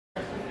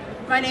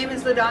My name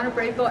is Donna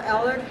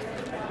Allard.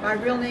 My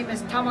real name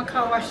is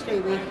Tamakawa,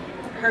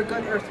 her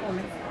good earth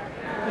woman.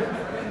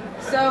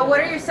 So what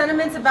are your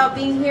sentiments about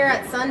being here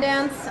at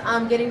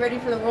Sundance, getting ready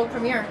for the world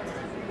premiere?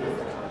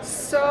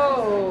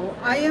 So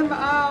I am,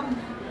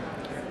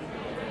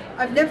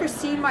 I've never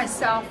seen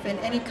myself in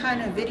any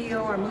kind of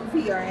video or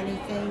movie or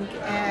anything,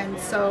 and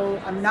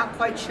so I'm not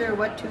quite sure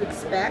what to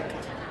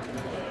expect.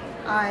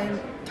 I'm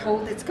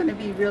told it's going to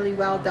be really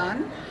well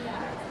done.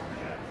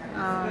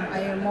 I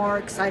am more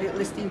excited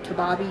listening to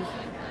Bobby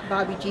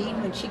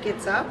Jean when she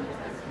gets up.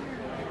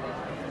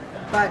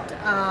 But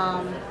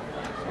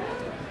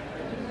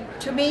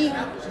to me,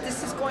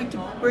 this is going to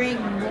bring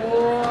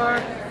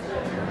more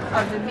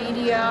of the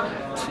media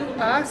to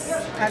us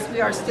as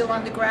we are still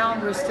on the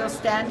ground, we're still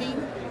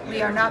standing,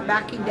 we are not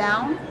backing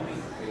down,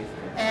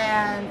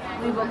 and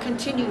we will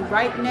continue.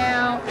 Right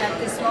now, at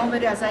this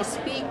moment as I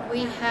speak,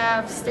 we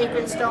have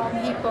Sacred Stone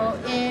people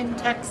in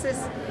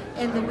Texas,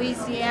 in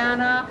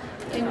Louisiana,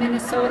 in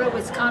Minnesota,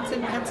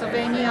 Wisconsin,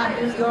 Pennsylvania,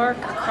 New York,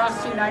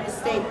 across the United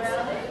States.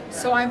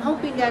 So I'm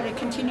hoping that it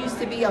continues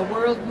to be a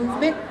world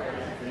movement,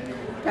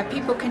 that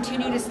people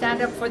continue to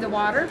stand up for the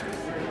water,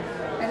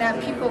 and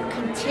that people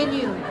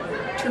continue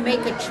to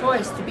make a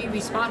choice to be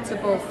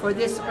responsible for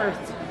this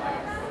earth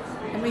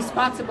and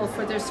responsible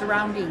for their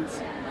surroundings.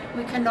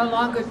 We can no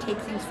longer take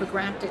things for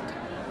granted.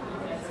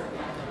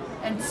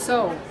 And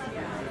so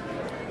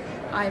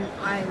I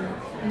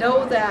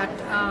know that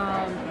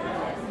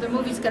the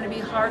movie's going to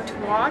be hard to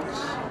watch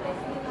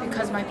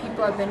because my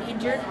people have been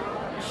injured,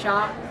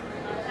 shot,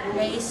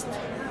 maced,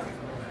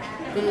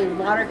 the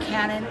water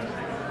cannon.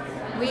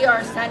 We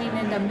are standing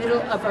in the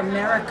middle of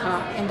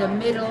America, in the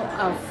middle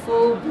of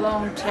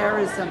full-blown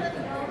terrorism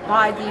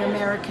by the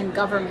American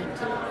government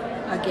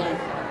again.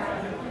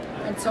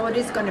 And so it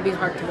is going to be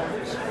hard to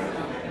watch.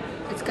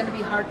 It's going to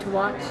be hard to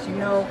watch to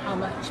know how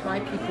much my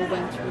people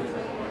went through.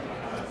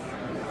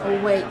 Oh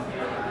wait,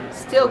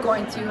 still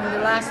going through. In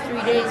the last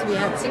 3 days we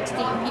had 16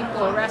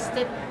 people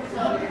arrested,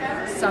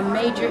 some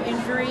major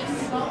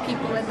injuries,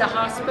 people in the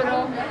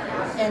hospital,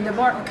 and the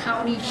Martin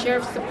County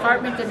Sheriff's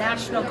Department, the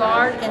National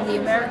Guard, and the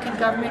American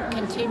government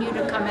continue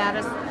to come at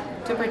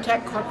us to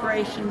protect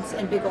corporations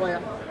and big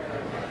oil.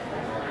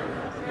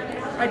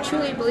 I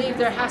truly believe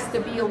there has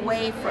to be a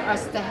way for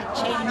us to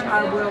change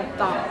our world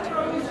thought,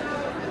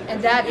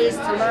 and that is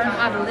to learn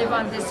how to live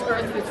on this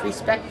earth with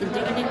respect and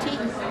dignity,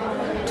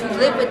 to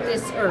live with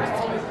this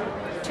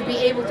earth, to be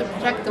able to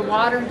protect the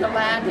water and the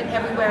land and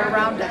everywhere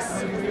around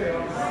us,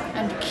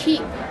 and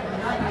keep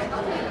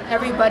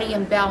everybody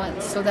in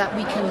balance so that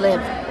we can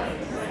live.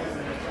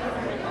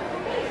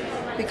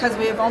 Because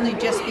we have only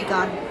just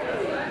begun.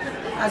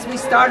 As we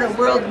start a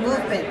world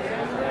movement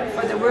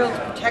for the world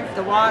to protect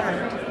the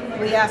water,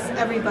 we ask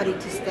everybody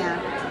to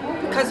stand.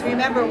 Because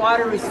remember,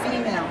 water is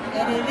female,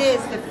 and it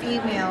is the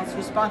female's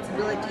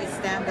responsibility to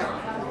stand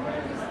up.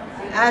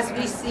 As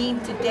we've seen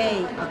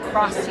today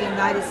across the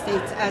United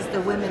States as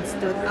the women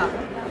stood up,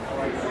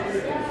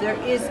 there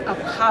is a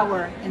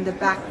power in the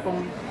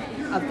backbone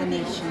of the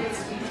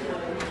nations.